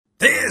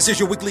This is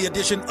your weekly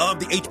edition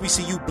of the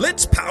HBCU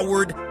Blitz,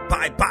 powered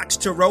by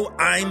BOXTOROW.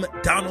 I'm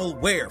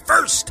Donald Ware.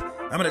 First,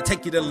 I'm going to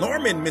take you to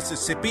Lorman,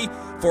 Mississippi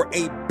for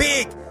a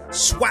big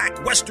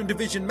SWAC Western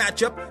Division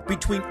matchup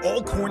between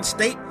Alcorn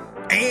State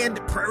and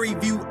Prairie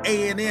View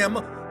A&M.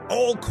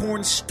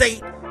 Alcorn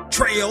State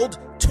trailed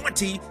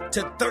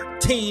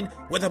 20-13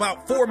 with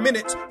about 4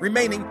 minutes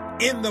remaining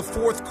in the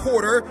fourth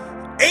quarter.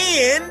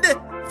 And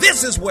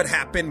this is what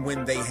happened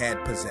when they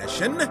had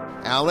possession.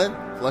 Allen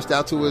flushed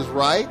out to his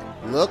right,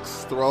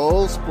 looks,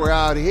 throws, square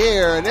out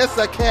here, and it's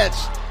a catch.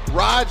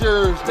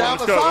 Rogers down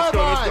the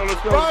sideline.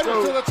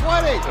 Rogers to the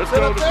 20, to the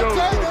 15,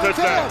 to the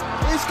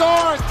 10. He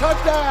scores,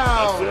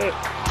 touchdown.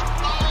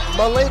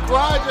 Malik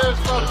Rogers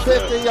from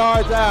 50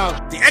 yards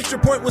out. The extra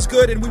point was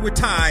good, and we were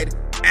tied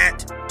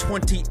at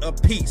 20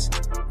 apiece.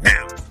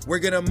 Now, we're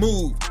going to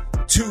move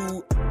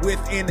to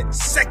within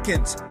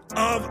seconds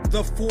of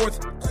the fourth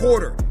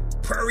quarter.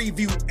 Prairie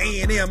View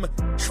A&M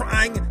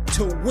trying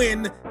to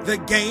win the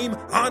game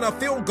on a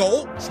field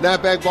goal.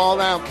 Snapback ball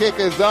down, kick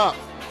is up.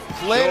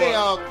 Plenty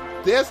of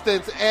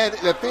distance, and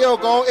the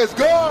field goal is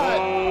good.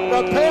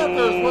 The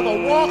Panthers with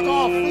a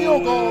walk-off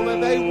field goal,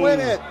 and they win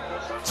it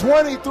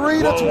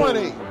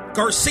 23-20.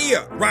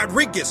 Garcia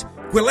Rodriguez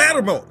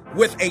Guillermo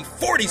with a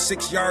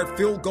 46-yard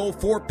field goal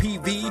for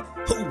PV,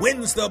 who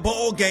wins the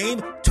ball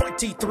game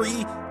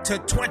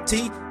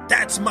 23-20.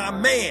 That's my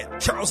man,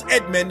 Charles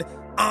Edmond,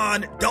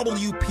 on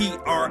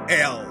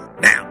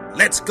WPRL. Now,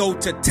 let's go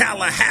to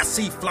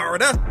Tallahassee,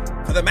 Florida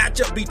for the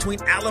matchup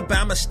between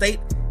Alabama State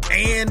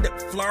and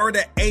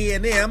Florida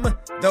A&M.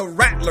 The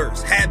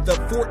Rattlers had the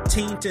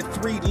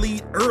 14-3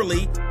 lead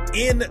early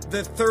in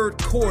the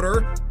third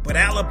quarter, but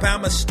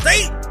Alabama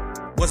State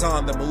was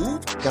on the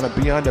move. Going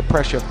to be under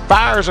pressure,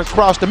 fires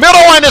across the middle,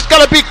 and it's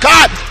going to be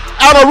caught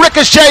out of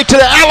ricochet to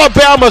the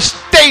Alabama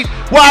State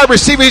wide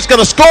receiver. He's going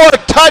to score a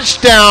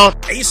touchdown.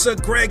 Asa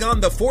Gregg on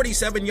the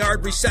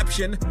 47-yard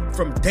reception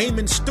from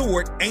Damon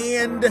Stewart,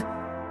 and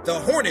the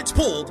Hornets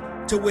pulled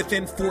to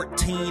within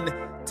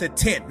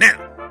 14-10.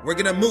 Now, we're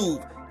going to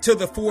move to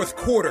the fourth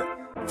quarter.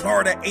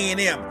 Florida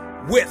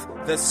A&M with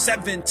the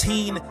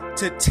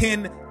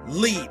 17-10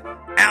 lead.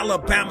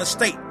 Alabama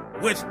State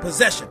with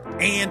possession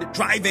and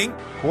driving.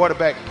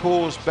 Quarterback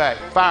pulls back,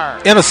 fire.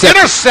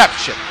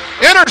 Interception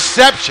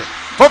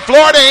for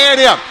Florida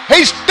A&M.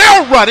 He's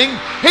still running.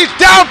 He's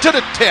down to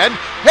the 10.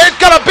 It's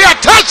going to be a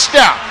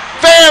touchdown.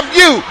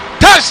 FAMU,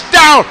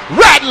 touchdown,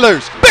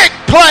 Rattlers. Big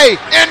play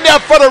in there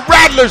for the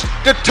Rattlers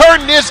to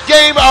turn this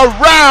game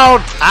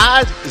around.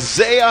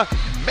 Isaiah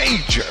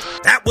Major.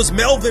 That was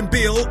Melvin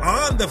Bill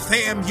on the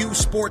FAMU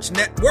Sports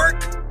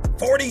Network.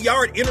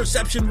 40-yard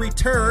interception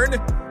return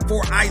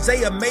for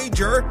Isaiah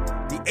Major,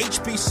 the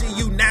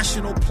HBCU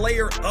National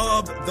Player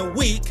of the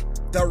Week.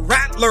 The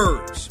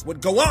Rattlers would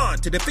go on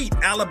to defeat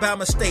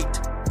Alabama State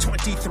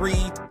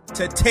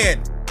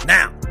 23-10.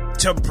 Now,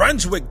 to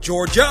Brunswick,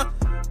 Georgia,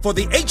 for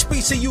the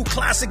HBCU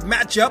Classic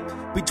matchup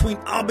between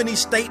Albany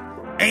State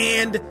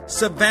and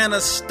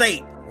Savannah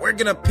State. We're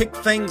going to pick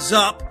things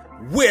up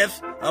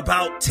with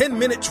about 10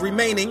 minutes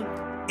remaining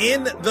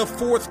in the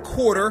fourth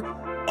quarter.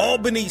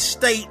 Albany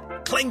State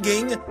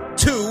clinging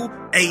to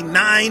a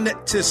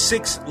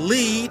 9-6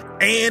 lead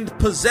and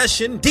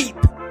possession deep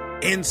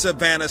in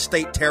Savannah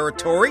State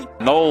territory.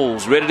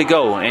 Knowles ready to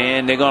go,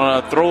 and they're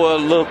going to throw a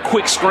little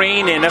quick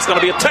screen, and that's going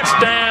to be a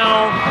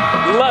touchdown.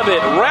 Love it.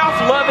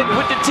 Ralph Lovett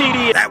with the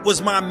TD. That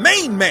was my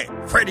main man,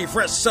 Freddie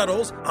Fresh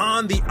Suttles,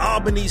 on the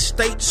Albany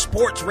State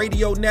Sports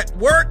Radio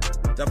Network.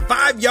 The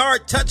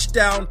 5-yard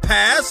touchdown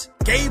pass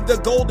gave the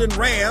Golden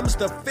Rams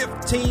the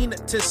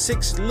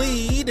 15-6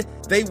 lead.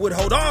 They would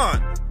hold on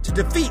to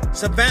defeat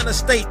Savannah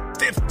State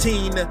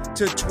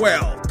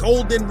 15-12.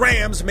 Golden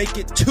Rams make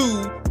it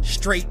 2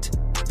 straight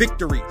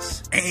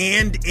victories.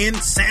 And in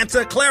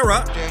Santa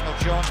Clara, Daniel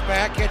Jones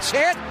back, gets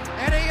hit,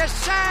 and he is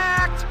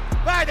sacked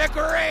by the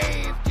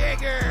Grave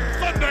Digger.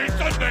 Sunday,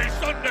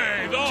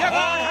 the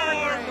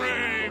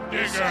Grave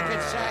Digger.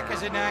 Second sack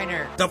as a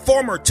Niner. The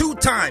former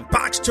 2-time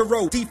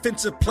BOXTOROW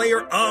Defensive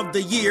Player of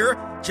the Year,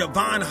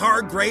 Javon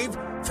Hargrave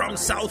from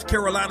South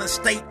Carolina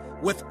State,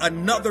 with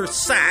another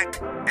sack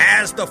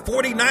as the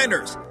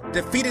 49ers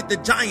defeated the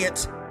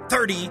Giants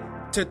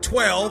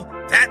 30-12.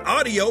 That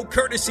audio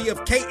courtesy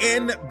of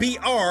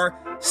KNBR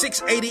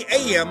 680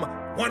 AM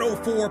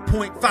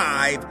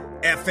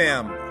 104.5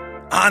 FM.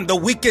 On the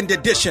weekend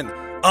edition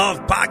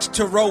of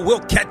BOXTOROW, we'll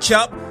catch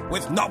up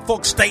with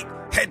Norfolk State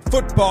head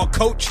football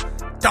coach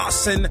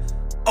Dawson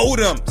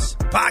Odoms.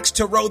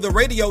 BOXTOROW, the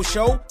radio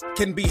show,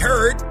 can be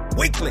heard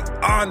weekly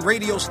on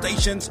radio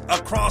stations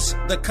across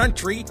the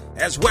country,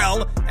 as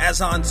well as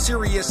on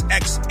Sirius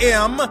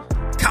XM.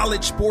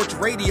 College Sports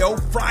Radio,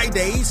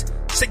 Fridays,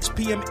 6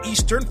 p.m.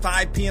 Eastern,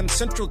 5 p.m.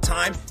 Central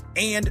Time,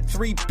 and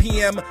 3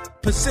 p.m.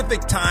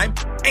 Pacific Time,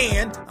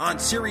 and on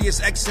Sirius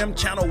XM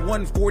Channel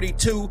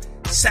 142,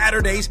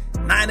 Saturdays,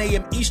 9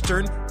 a.m.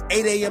 Eastern,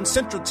 8 a.m.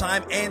 Central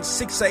Time, and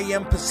 6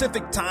 a.m.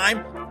 Pacific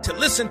Time. To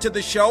listen to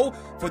the show,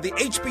 for the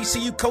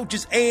HBCU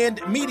coaches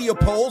and media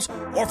polls,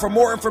 or for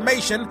more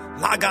information,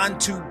 log on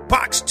to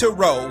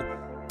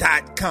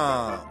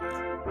BOXTOROW.com.